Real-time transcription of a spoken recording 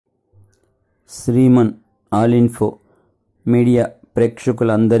Shriman all info media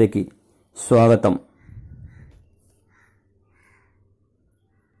ప్రేక్షకులందరికీ స్వాగతం.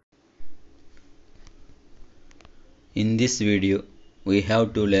 In this video, we have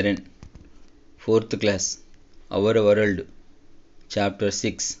to learn 4th class Our World Chapter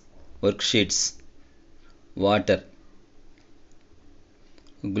 6 Worksheets Water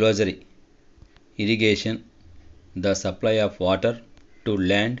Glossary Irrigation, the supply of water to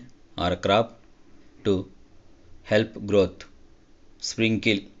land or crop to help growth.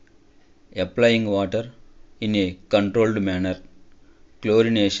 Sprinkle, applying water in a controlled manner.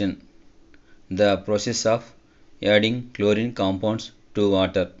 Chlorination, the process of adding chlorine compounds to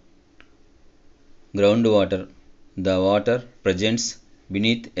water. Groundwater, the water present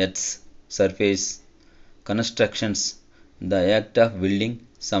beneath Earth's surface. Constructions, the act of building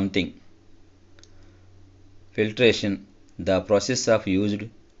something. Filtration, the process of used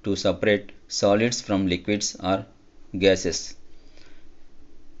to separate solids from liquids or gases.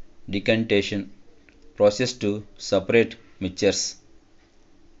 Decantation, process to separate mixtures.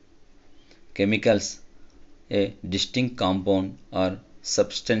 Chemicals, a distinct compound or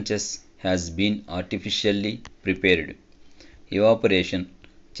substances has been artificially prepared. Evaporation,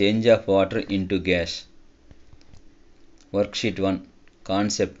 change of water into gas. Worksheet 1.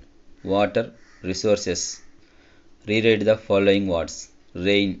 Concept, water resources. Rewrite the following words: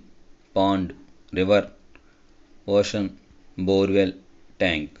 rain, pond, river, ocean, borewell,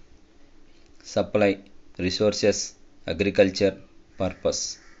 tank. Supply, resources, agriculture, purpose.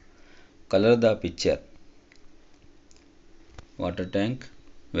 Color the picture. Water tank,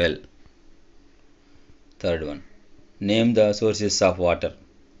 well. Third one, name the sources of water.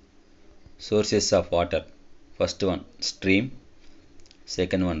 Sources of water: first one stream,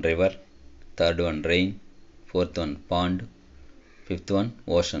 second one river, third one rain, fourth one pond, fifth one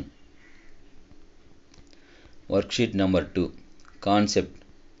ocean. Worksheet number 2. Concept,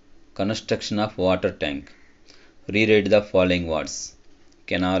 construction of water tank. Rewrite the following words: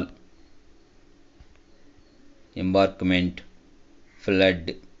 canal, embankment, flood,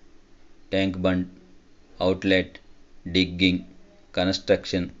 tank bund, outlet, digging,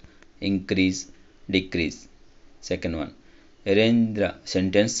 construction, increase, decrease. Second one, arrange the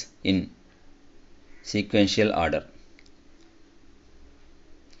sentence in sequential order.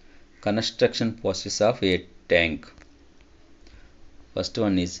 Construction process of a tank. First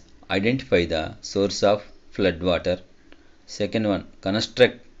one is identify the source of flood water. Second one,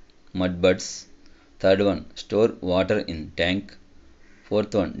 construct mudbuds. Third one, store water in tank.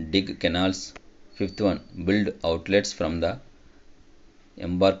 Fourth one, dig canals. Fifth one, build outlets from the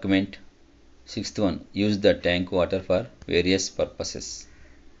embankment. Sixth one, use the tank water for various purposes.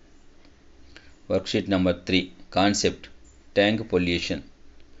 Worksheet number 3. Concept, tank pollution.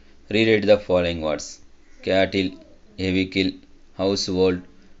 Rewrite the following words: cattle, vehicle, household,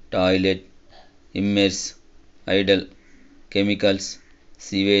 toilet, immerse, idle, chemicals,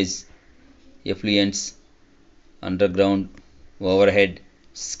 sewage, effluents, underground, overhead,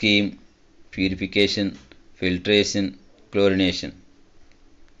 scheme, purification, filtration, chlorination.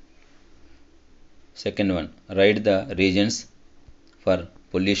 Second one, write the reasons for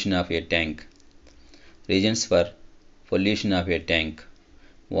pollution of a tank. Reasons for pollution of a tank: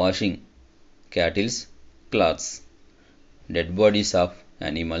 washing cattle's clothes, dead bodies of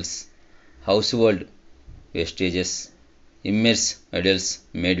animals, household wastages, immerse idols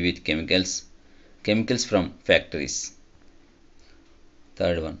made with chemicals, chemicals from factories.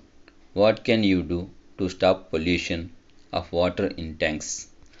 Third one, what can you do to stop pollution of water in tanks?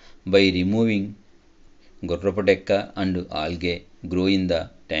 By removing Gorropoteca and algae grow in the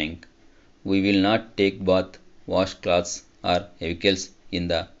tank. We will not take bath, wash clothes or vehicles in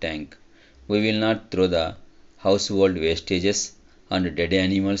the tank. We will not throw the household wastages and dead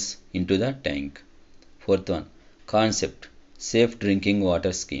animals into the tank. Fourth one, concept, safe drinking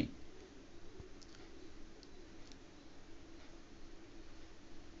water scheme.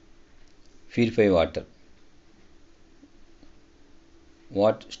 Purify water.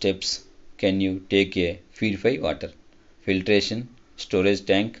 What steps can you take a purify water? Filtration, storage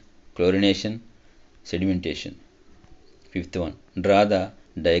tank, chlorination, sedimentation. Fifth one, draw the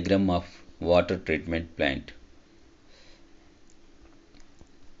diagram of water treatment plant.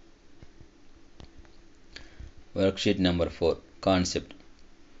 Worksheet number 4. Concept,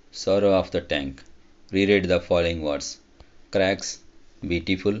 sorrow of the tank. Rewrite the following words: cracks,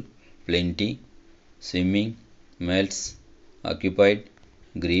 beautiful, plenty, swimming, melts, occupied,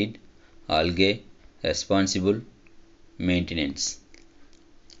 greed, algae, responsible, maintenance.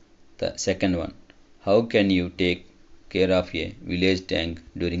 The second one, how can you take care of a village tank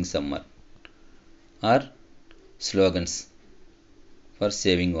during summer? are slogans for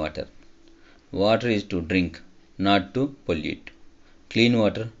saving water. Water is to drink, not to pollute. Clean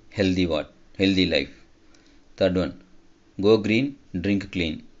water, healthy life. Third one, go green, drink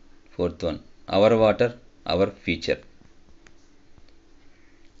clean. Fourth one, our water, our future.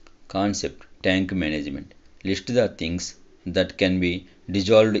 Concept, tank management. List the things that can be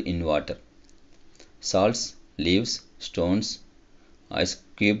dissolved in water. Salts, leaves, stones, ice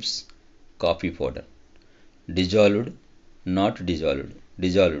cubes, coffee powder. Dissolved, not dissolved.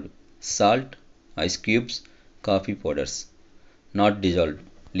 Dissolved. Salt, ice cubes, coffee powders. Not dissolved.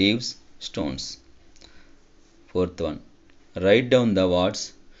 Leaves, stones. Fourth one. Write down the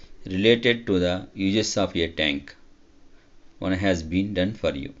words related to the uses of a tank. One has been done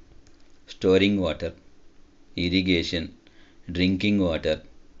for you. Storing water, irrigation, drinking water,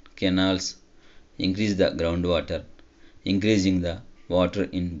 canals, increase the groundwater, increasing the water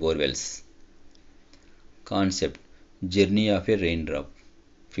in borewells. Concept, journey of a raindrop.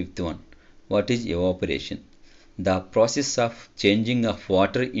 Fifth one, what is evaporation? The process of changing of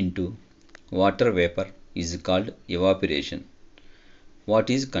water into water vapor is called evaporation. What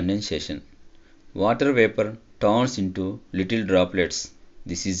is condensation? Water vapor turns into little droplets.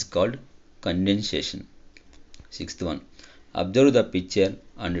 This is called condensation. Sixth one, observe the picture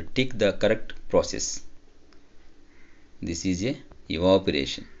and tick the correct process. This is a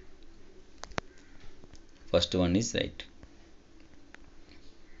evaporation. First one is right.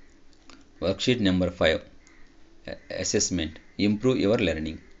 Worksheet number 5. Assessment. Improve your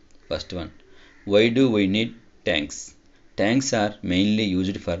learning. First one. Why do we need tanks? Tanks are mainly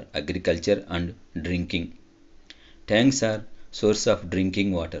used for agriculture and drinking. Tanks are source of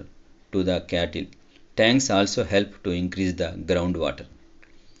drinking water to the cattle. Tanks also help to increase the groundwater.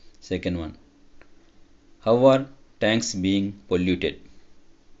 Second one. How are tanks being polluted?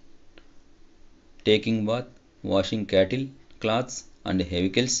 Taking bath, washing cattle, cloths and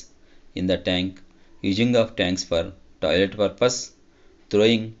vehicles in the tank, using of tanks for toilet purpose,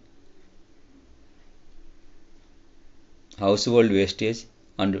 throwing household wastage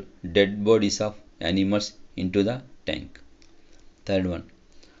and dead bodies of animals into the tank. Third one,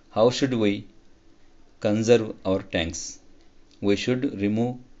 how should we conserve our tanks? We should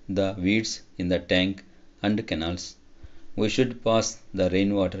remove the weeds in the tank and canals. We should pass the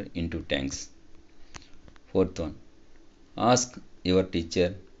rainwater into tanks. Fourth one, ask your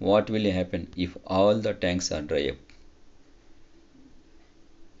teacher what will happen if all the tanks are dry up.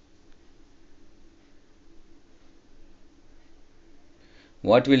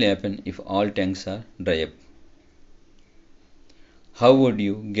 What will happen if all tanks are dry up? How would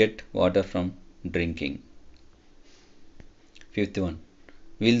you get water from drinking? Fifth one,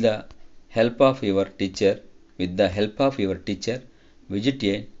 with the help of your teacher, visit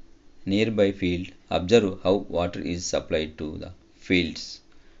a nearby field, observe how water is supplied to the fields.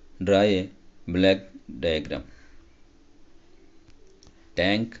 Draw a black diagram.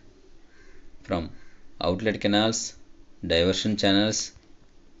 Tank from outlet canals, diversion channels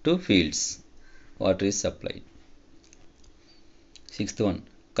to fields. Water is supplied. Sixth one,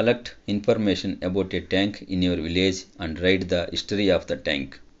 collect information about a tank in your village and write the history of the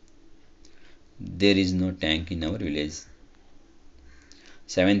tank. There is no tank in our village.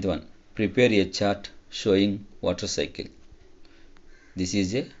 Seventh one, prepare a chart showing water cycle. This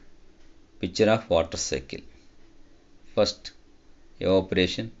is a picture of water cycle. First,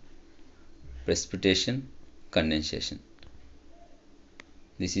 evaporation, precipitation, condensation.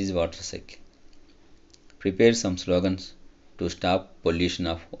 This is water cycle. Prepare some slogans to stop pollution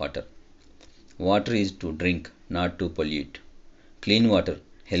of water. Water is to drink, not to pollute. Clean water,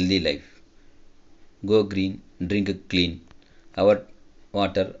 healthy life. Go green, drink clean. Our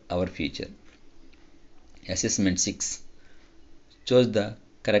water, our future. Assessment 6. Choose the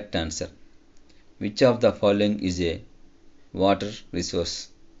correct answer. Which of the following is a water resource?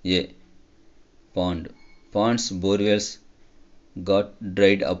 A. Pond. Ponds, borewells got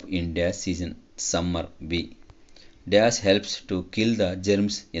dried up in dash season, summer. B. Dash helps to kill the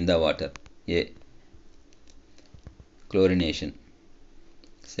germs in the water. A. Chlorination.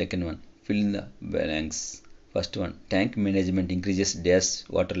 Second one, fill in the blanks. First one, tank management increases dash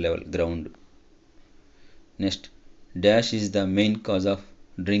water level ground. Next, dash is the main cause of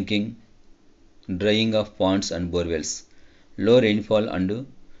drying of ponds and borewells. Low rainfall and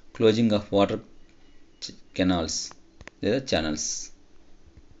closing of water canals. They are channels.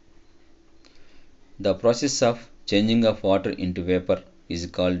 The process of changing of water into vapor is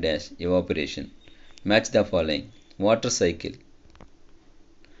called dash evaporation. Match the following. Water cycle.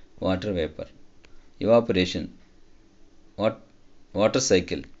 Water vapor. Evaporation. Water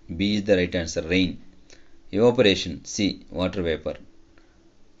cycle. B is the right answer. Rain. Evaporation C. Water vapor.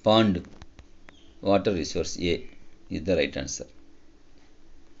 Pond, water resource. A is the right answer.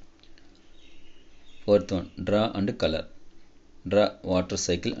 Fourth one, draw and color. Draw water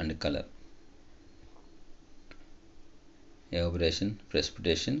cycle and color. Evaporation,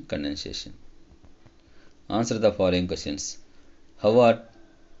 precipitation, condensation. Answer the following questions. How are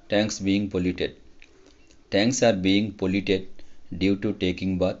tanks being polluted? Tanks are being polluted due to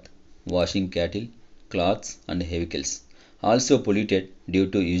taking bath, washing cattle, cloths and vehicles. Also polluted due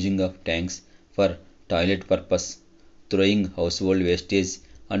to using of tanks for toilet purpose, throwing household wastage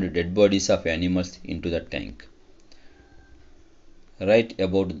and dead bodies of animals into the tank. Write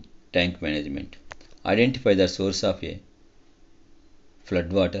about tank management. Identify the source of a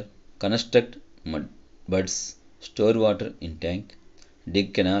flood water. Construct mud buds, store water in tank,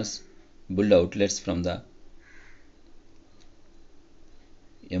 dig canals, build outlets from the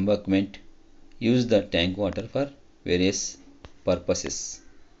embankment, use the tank water for various purposes.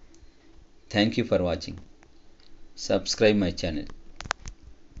 Thank you for watching. Subscribe my channel.